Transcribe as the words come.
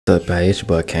What's up, guys? It's your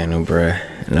boy Kano,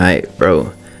 bruh. Tonight,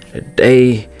 bro,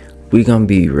 today we gonna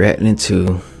be reacting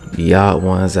to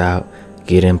TheOdd1sOut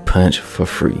getting punched for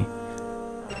free.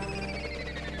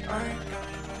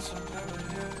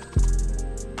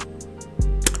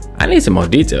 I need some more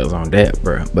details on that,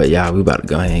 bro. But y'all, we about to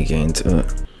go ahead and get into it.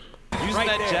 Using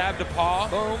that jab to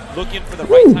paw, looking for the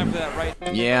right time for that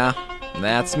right. Yeah,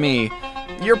 that's me.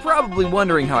 You're probably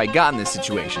wondering how I got in this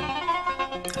situation.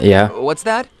 Yeah. What's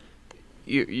that?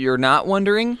 You're not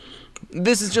wondering?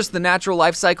 This is just the natural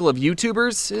life cycle of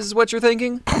YouTubers, is what you're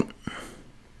thinking?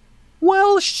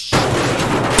 Well,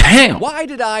 Damn! Why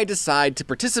did I decide to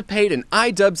participate in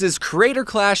iDubbbz's Creator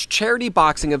Clash charity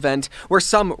boxing event where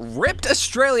some ripped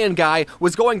Australian guy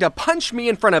was going to punch me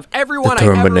in front of everyone I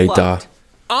ever loved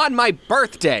on my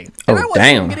birthday? And I wasn't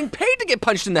even getting paid to get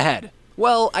punched in the head.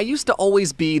 Well, I used to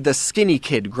always be the skinny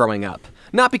kid growing up.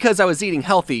 Not because I was eating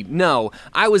healthy, no,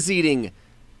 I was eating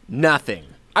nothing.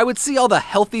 I would see all the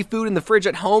healthy food in the fridge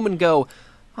at home and go,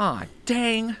 "Aw,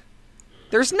 dang,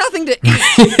 there's nothing to eat."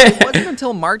 It wasn't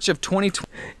until March of 2020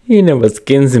 You know what,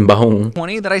 skins and bone.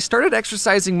 that I started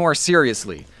exercising more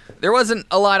seriously. There wasn't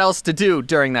a lot else to do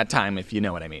during that time, if you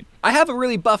know what I mean. I have a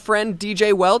really buff friend,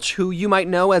 DJ Welch, who you might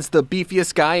know as the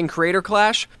beefiest guy in Creator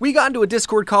Clash. We got into a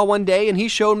Discord call one day and he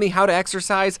showed me how to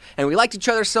exercise, and we liked each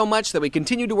other so much that we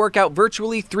continued to work out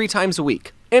virtually 3 times a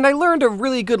week. And I learned a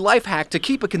really good life hack to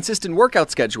keep a consistent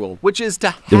workout schedule, which is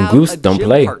to have a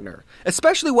gym partner.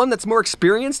 Especially one that's more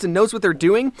experienced and knows what they're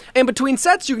doing, and between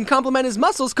sets you can complement his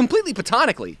muscles completely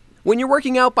platonically. When you're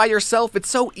working out by yourself, it's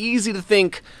so easy to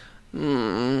think,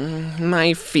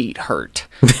 my feet hurt.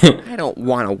 I don't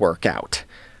want to work out.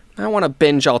 I want to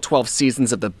binge all 12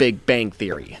 seasons of The Big Bang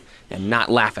Theory and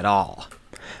not laugh at all.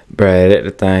 Bruh, that's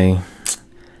the thing.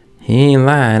 He ain't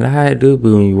lying. How it do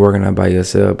be when you working out by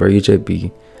yourself, bro. You just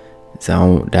be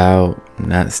zoned out,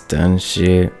 not stunned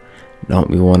shit. Don't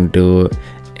be want to do it.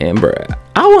 And bruh,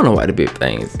 I wonder why the Big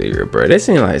Bang Theory, bruh. That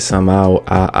seems like something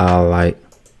I like.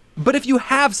 But if you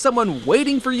have someone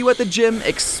waiting for you at the gym,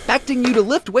 expecting you to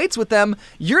lift weights with them,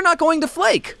 you're not going to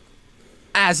flake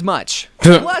as much.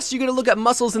 Plus, you're going to look at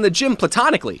muscles in the gym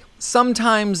platonically.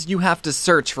 Sometimes you have to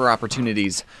search for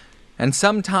opportunities. And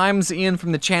sometimes Ian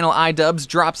from the channel iDubbbz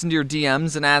drops into your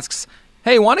DMs and asks,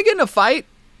 "Hey, want to get in a fight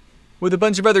with a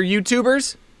bunch of other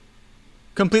YouTubers?"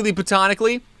 Completely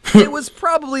platonically. It was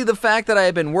probably the fact that I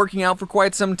had been working out for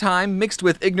quite some time, mixed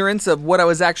with ignorance of what I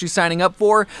was actually signing up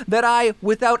for, that I,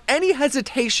 without any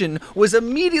hesitation, was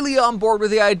immediately on board with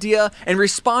the idea and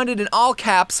responded in all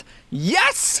caps,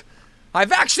 "Yes!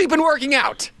 I've actually been working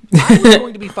out!" I was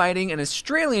going to be fighting an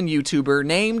Australian YouTuber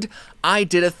named I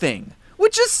Did a Thing,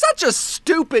 which is such a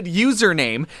stupid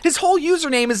username. His whole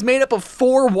username is made up of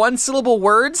 4 one-syllable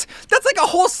words. That's like a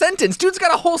whole sentence. Dude's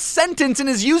got a whole sentence in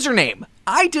his username.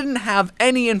 I didn't have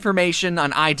any information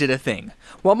on I Did a Thing.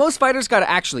 While most fighters got to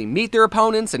actually meet their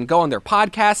opponents and go on their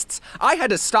podcasts, I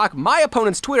had to stalk my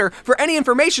opponent's Twitter for any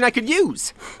information I could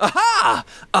use. Aha!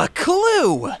 A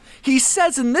clue! He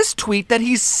says in this tweet that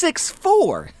he's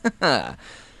 6'4".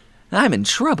 I'm in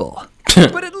trouble.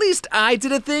 But at least I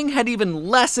Did a Thing had even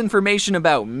less information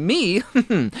about me.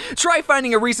 Try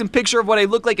finding a recent picture of what I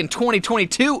look like in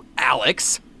 2022,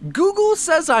 Alex. Google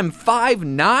says I'm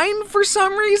 5'9" for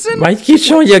some reason. Why you keep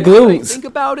showing your glutes? Think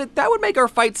about it, that would make our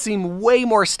fight seem way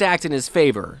more stacked in his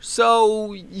favor.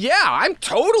 So, yeah, I'm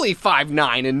totally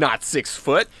 5'9" and not 6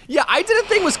 foot. Yeah, I Did a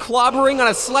Thing was clobbering on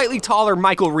a slightly taller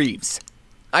Michael Reeves.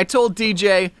 I told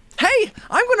DJ, "Hey,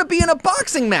 I'm gonna be in a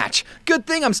boxing match. Good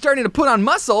thing I'm starting to put on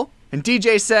muscle." And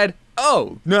DJ said,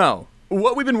 "Oh, no.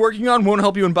 What we've been working on won't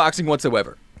help you in boxing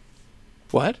whatsoever."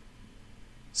 What?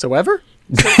 So ever?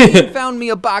 So he found me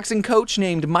a boxing coach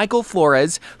named Michael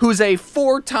Flores, who's a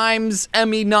 4 times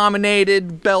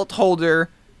Emmy-nominated belt holder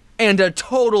and a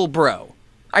total bro.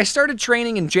 I started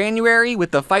training in January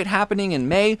with the fight happening in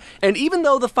May, and even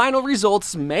though the final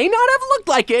results may not have looked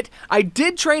like it, I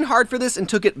did train hard for this and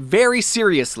took it very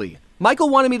seriously. Michael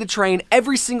wanted me to train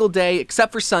every single day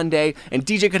except for Sunday, and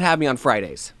DJ could have me on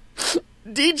Fridays.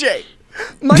 DJ,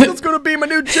 Michael's gonna be my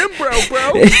new gym bro.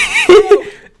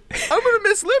 I'm gonna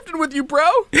miss lifting with you, bro.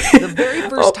 The very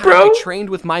first time I trained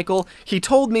with Michael, he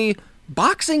told me,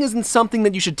 boxing isn't something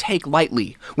that you should take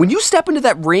lightly. When you step into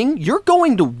that ring, you're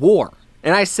going to war.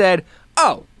 And I said,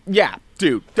 "Oh, yeah,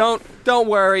 dude, don't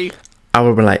worry." I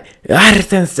would be like,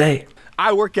 "Sensei."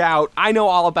 I work out, I know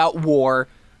all about war,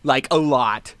 like a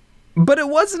lot. But it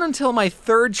wasn't until my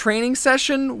 3rd training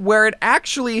session where it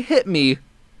actually hit me,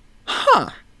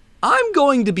 I'm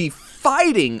going to be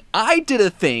fighting I Did a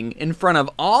Thing in front of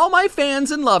all my fans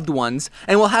and loved ones,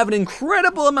 and will have an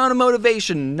incredible amount of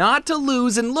motivation not to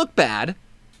lose and look bad.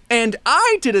 And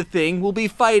I Did a Thing will be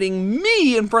fighting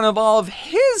me in front of all of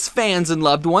his fans and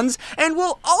loved ones, and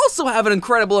will also have an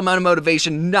incredible amount of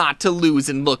motivation not to lose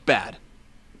and look bad.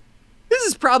 This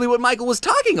is probably what Michael was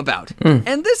talking about.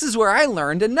 And this is where I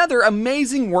learned another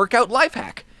amazing workout life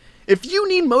hack. If you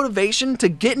need motivation to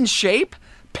get in shape,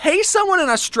 pay someone in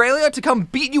Australia to come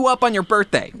beat you up on your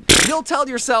birthday. You'll tell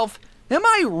yourself, am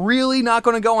I really not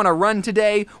going to go on a run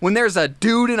today when there's a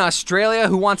dude in Australia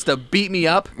who wants to beat me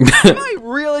up? Am I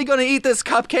really going to eat this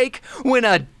cupcake when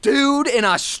a dude in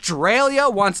Australia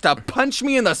wants to punch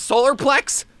me in the solar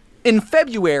plex? In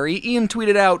February, Ian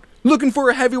tweeted out, looking for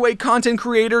a heavyweight content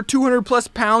creator, 200 plus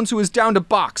pounds who is down to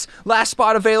box. Last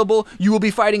spot available, you will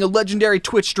be fighting a legendary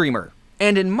Twitch streamer.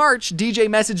 And in March, DJ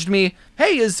messaged me,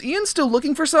 hey, is Ian still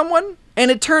looking for someone?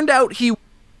 And it turned out he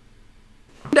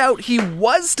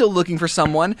was still looking for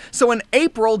someone, so in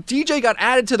April, DJ got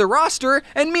added to the roster,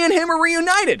 and me and him are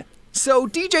reunited. So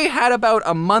DJ had about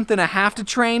a month and a half to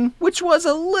train, which was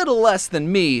a little less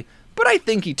than me, but I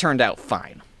think he turned out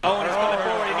fine. Owen is coming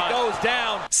forward and he goes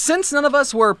down. Since none of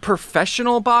us were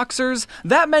professional boxers,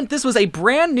 that meant this was a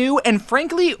brand new and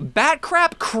frankly bat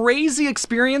crap crazy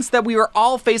experience that we were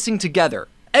all facing together.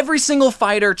 Every single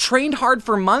fighter trained hard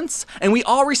for months, and we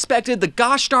all respected the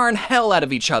gosh darn hell out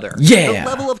of each other. Yeah. The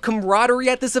level of camaraderie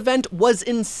at this event was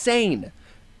insane.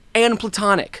 And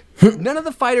platonic. None of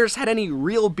the fighters had any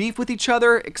real beef with each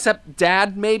other, except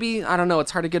Dad, maybe. I don't know,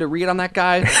 it's hard to get a read on that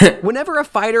guy. Whenever a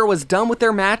fighter was done with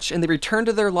their match and they returned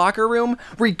to their locker room,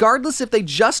 regardless if they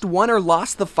just won or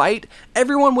lost the fight,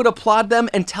 everyone would applaud them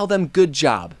and tell them good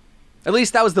job. At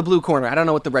least that was the blue corner. I don't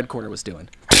know what the red corner was doing.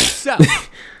 So,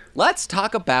 let's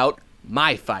talk about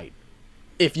my fight.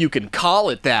 If you can call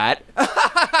it that.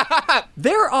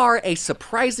 There are a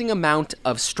surprising amount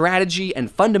of strategy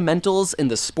and fundamentals in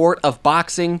the sport of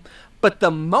boxing, but the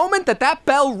moment that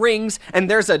bell rings and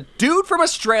there's a dude from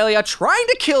Australia trying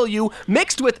to kill you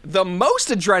mixed with the most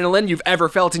adrenaline you've ever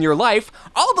felt in your life,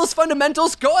 all those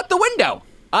fundamentals go out the window.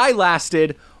 I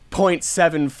lasted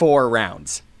 0.74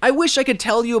 rounds. I wish I could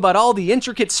tell you about all the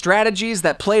intricate strategies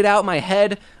that played out in my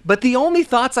head, but the only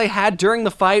thoughts I had during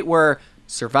the fight were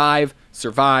survive,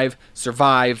 survive,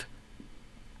 survive.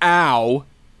 Ow.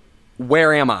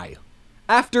 Where am I?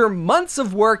 After months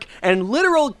of work and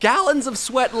literal gallons of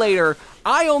sweat later,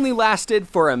 I only lasted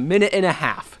for a minute and a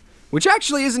half, which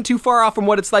actually isn't too far off from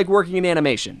what it's like working in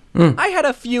animation. I had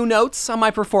a few notes on my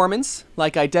performance,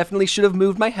 like I definitely should have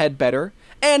moved my head better,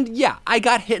 and yeah, I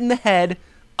got hit in the head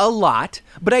a lot,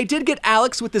 but I did get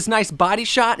Alex with this nice body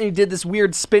shot and he did this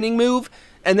weird spinning move,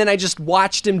 and then I just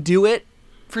watched him do it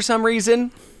for some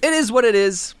reason. It is what it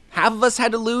is. Half of us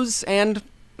had to lose, and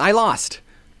I lost.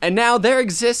 And now there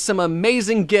exists some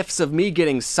amazing gifs of me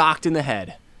getting socked in the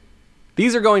head.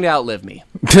 These are going to outlive me.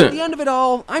 At the end of it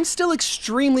all, I'm still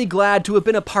extremely glad to have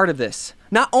been a part of this.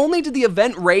 Not only did the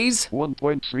event raise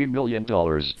 $1.3 million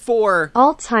for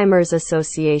Alzheimer's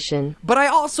Association, but I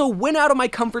also went out of my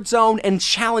comfort zone and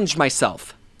challenged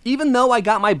myself. Even though I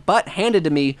got my butt handed to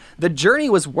me, the journey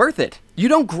was worth it. You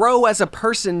don't grow as a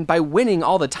person by winning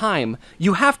all the time.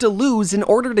 You have to lose in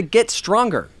order to get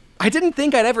stronger. I didn't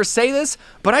think I'd ever say this,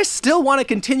 but I still want to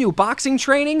continue boxing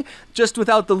training, just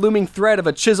without the looming threat of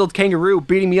a chiseled kangaroo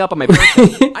beating me up on my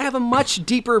birthday. I have a much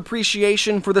deeper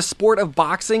appreciation for the sport of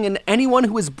boxing and anyone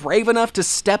who is brave enough to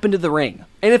step into the ring.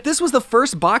 And if this was the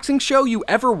first boxing show you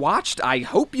ever watched, I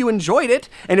hope you enjoyed it.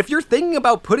 And if you're thinking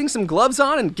about putting some gloves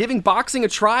on and giving boxing a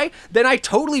try, then I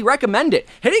totally recommend it.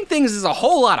 Hitting things is a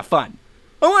whole lot of fun.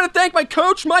 I want to thank my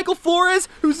coach, Michael Flores,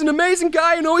 who's an amazing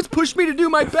guy and always pushed me to do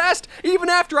my best, even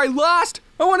after I lost.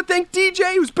 I want to thank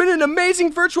DJ, who's been an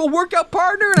amazing virtual workout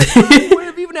partner, and I probably wouldn't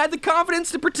have even had the confidence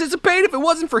to participate if it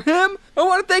wasn't for him. I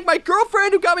want to thank my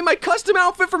girlfriend, who got me my custom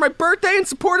outfit for my birthday and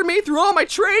supported me through all my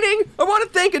training. I want to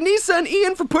thank Anissa and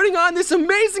Ian for putting on this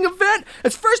amazing event.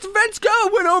 As first events go,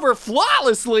 it went over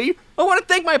flawlessly. I want to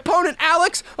thank my opponent,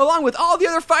 Alex, along with all the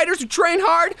other fighters who trained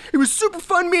hard. It was super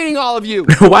fun meeting all of you.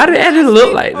 Why did it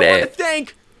look like that? I want to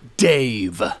thank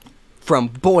Dave from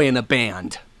Boy in a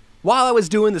Band. While I was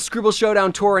doing the Scribble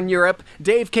Showdown tour in Europe,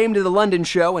 Dave came to the London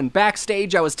show, and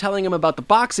backstage I was telling him about the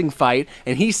boxing fight,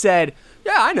 and he said,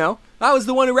 "Yeah, I know. I was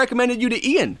the one who recommended you to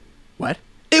Ian." What?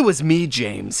 It was me,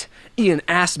 James. Ian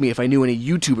asked me if I knew any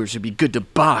YouTubers who'd be good to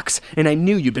box, and I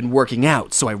knew you'd been working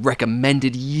out, so I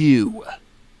recommended you.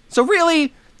 So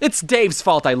really, it's Dave's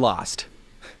fault I lost.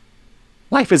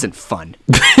 Life isn't fun.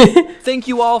 Thank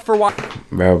you all for watching.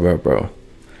 Bro.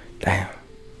 Damn.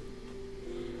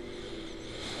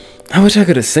 I wish I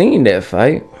could have seen that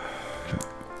fight.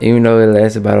 Even though it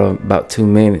lasted about 2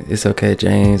 minutes. It's okay,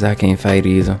 James. I can't fight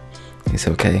either. It's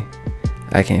okay.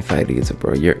 I can't fight either,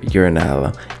 bro. You're not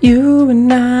alone. You are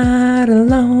not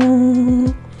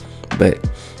alone. But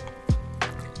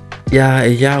yeah,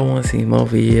 if y'all want to see more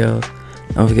videos,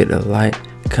 don't forget to like,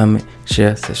 comment,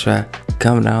 share, subscribe,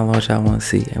 comment down what y'all want to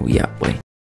see, and we out, boy.